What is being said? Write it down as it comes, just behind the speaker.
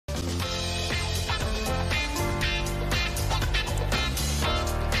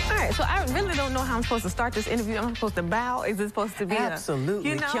Okay, so I really don't know how I'm supposed to start this interview. Am I supposed to bow? Is it supposed to be absolutely,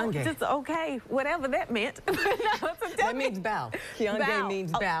 you know, kyunge. just okay, whatever that meant. No, that means bow. Kyunge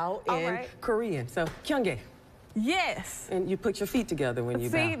means bow in Korean. So kyunge. Yes. And you put your feet together when you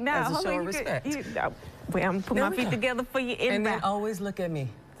bow. Now, as a show of respect. Well, I'm gonna put my feet together for you in and bow. then always look at me.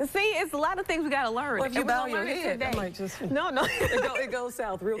 See, it's a lot of things we got to learn. Well, if you bow your head, that might just... No. it goes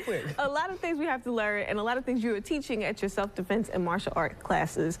south real quick. A lot of things we have to learn, and a lot of things you are teaching at your self-defense and martial art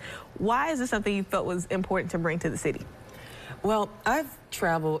classes. Why is this something you felt was important to bring to the city? Well, I've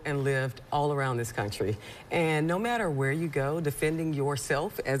traveled and lived all around this country, and no matter where you go, defending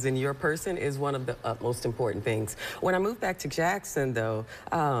yourself, as in your person, is one of the utmost important things. When I moved back to Jackson, though,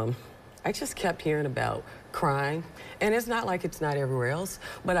 I just kept hearing about crime, and it's not like it's not everywhere else,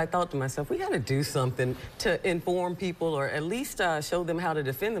 but I thought to myself, we got to do something to inform people, or at least show them how to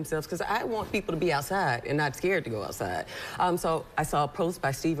defend themselves, because I want people to be outside and not scared to go outside. So I saw a post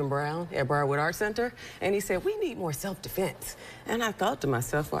by Stephen Brown at Briarwood Art Center, and he said, we need more self-defense. And I thought to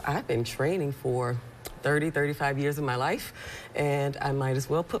myself, well, I've been training for 30, 35 years of my life, and I might as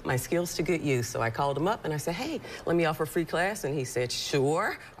well put my skills to good use. So I called him up and I said, hey, let me offer a free class. And he said,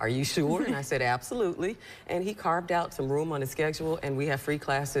 sure. Are you sure? And I said, absolutely. And he carved out some room on his schedule, and we have free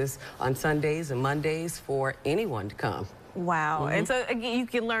classes on Sundays and Mondays for anyone to come. Wow. And so, again, you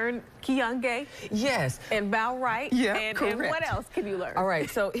can learn kyunge. Yes. And bow right. Yeah, and what else can you learn? All right,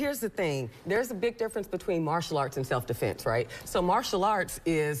 so here's the thing. There's a big difference between martial arts and self-defense, right? So martial arts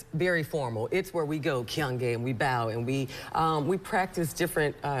is very formal. It's where we go kyunge and we bow and we practice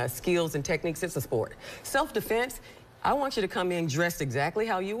different skills and techniques. It's a sport. Self-defense, I want you to come in dressed exactly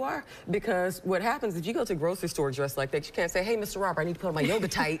how you are, because what happens if you go to a grocery store dressed like that, you can't say, hey, Mr. Robert, I need to put on my yoga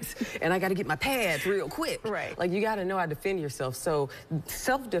tights and I got to get my pads real quick. Right. Like, you got to know how to defend yourself. So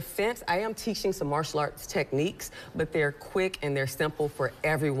self-defense, I am teaching some martial arts techniques, but they're quick and they're simple for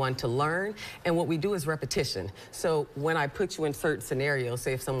everyone to learn. And what we do is repetition. So when I put you in certain scenarios,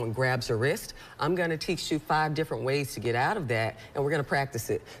 say if someone grabs your wrist, I'm going to teach you 5 different ways to get out of that, and we're going to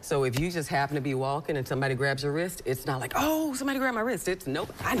practice it. So if you just happen to be walking and somebody grabs your wrist, it's not like, oh, somebody grabbed my wrist. It's, nope,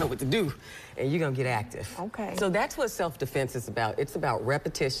 I know what to do. And you're going to get active. Okay. So that's what self-defense is about. It's about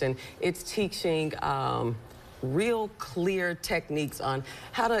repetition. It's teaching real clear techniques on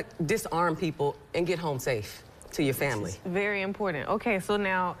how to disarm people and get home safe to your family. Very important. Okay, so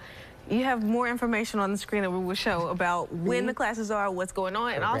now you have more information on the screen that we will show about when the classes are, what's going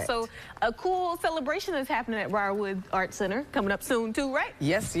on, and also a cool celebration that's happening at Briarwood Art Center coming up soon too, right?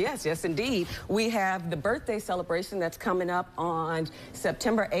 Yes, indeed. We have the birthday celebration that's coming up on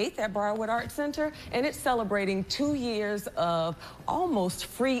September 8th at Briarwood Art Center, and it's celebrating 2 years of almost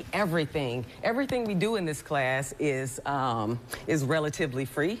free everything. Everything we do in this class is relatively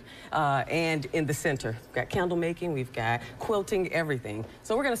free, and in the center. We've got candle making, we've got quilting, everything.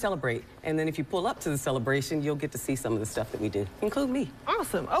 So we're going to celebrate. And then if you pull up to the celebration, you'll get to see some of the stuff that we do, include me.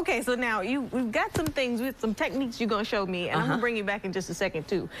 Awesome. Okay, so now we've got some things with some techniques you're going to show me, and I'm going to bring you back in just a second,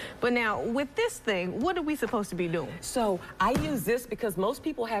 too. But now, with this thing, what are we supposed to be doing? So I use this because most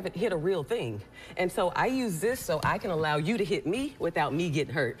people haven't hit a real thing. And so I use this so I can allow you to hit me without me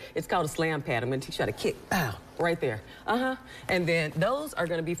getting hurt. It's called a slam pad. I'm going to teach you how to kick. Bow. Right there. And then those are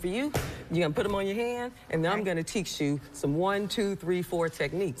going to be for you. You're going to put them on your hand, and then I'm going to teach you some 1, 2, 3, 4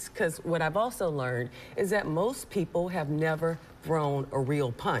 techniques. Because what I've also learned is that most people have never thrown a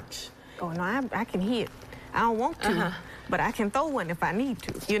real punch. Oh, no, I can hit. I don't want to, but I can throw one if I need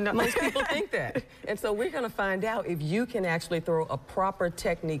to, you know? Most people think that. And so we're going to find out if you can actually throw a proper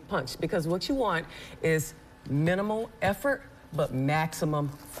technique punch, because what you want is minimal effort, but maximum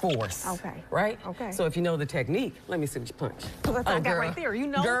force. Okay. Right? Okay. So if you know the technique, let me see what you punch. That's I got right there. You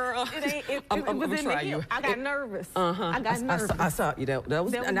know, girl, it was in the hip. I got nervous. I got nervous. I saw you. That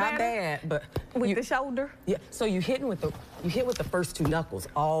was not bad, but with the shoulder. Yeah. So you hit with the first 2 knuckles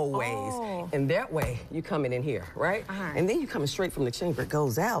always, and that way you coming in here, right? And then you coming straight from the chamber. It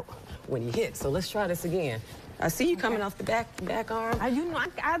goes out when you hit. So let's try this again. I see you coming off the back arm. You know,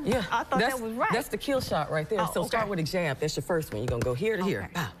 I thought that was right. That's the kill shot right there. So start with a jab. That's your first one. You're going to go here to here.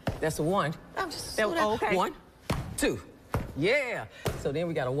 That's a 1. Okay. 1, 2. Yeah. So then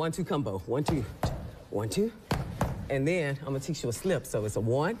we got a 1-2 combo. 1, 2, 1, 2. And then I'm going to teach you a slip. So it's a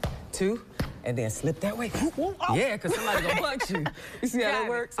 1, 2, and then slip that way. Yeah, because somebody's going to punch you. You see how that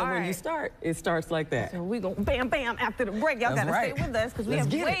works? So when you start, it starts like that. So we go bam, bam after the break. Y'all got to stay with us because we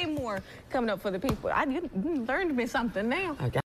have way more coming up for the people. You learned me something now.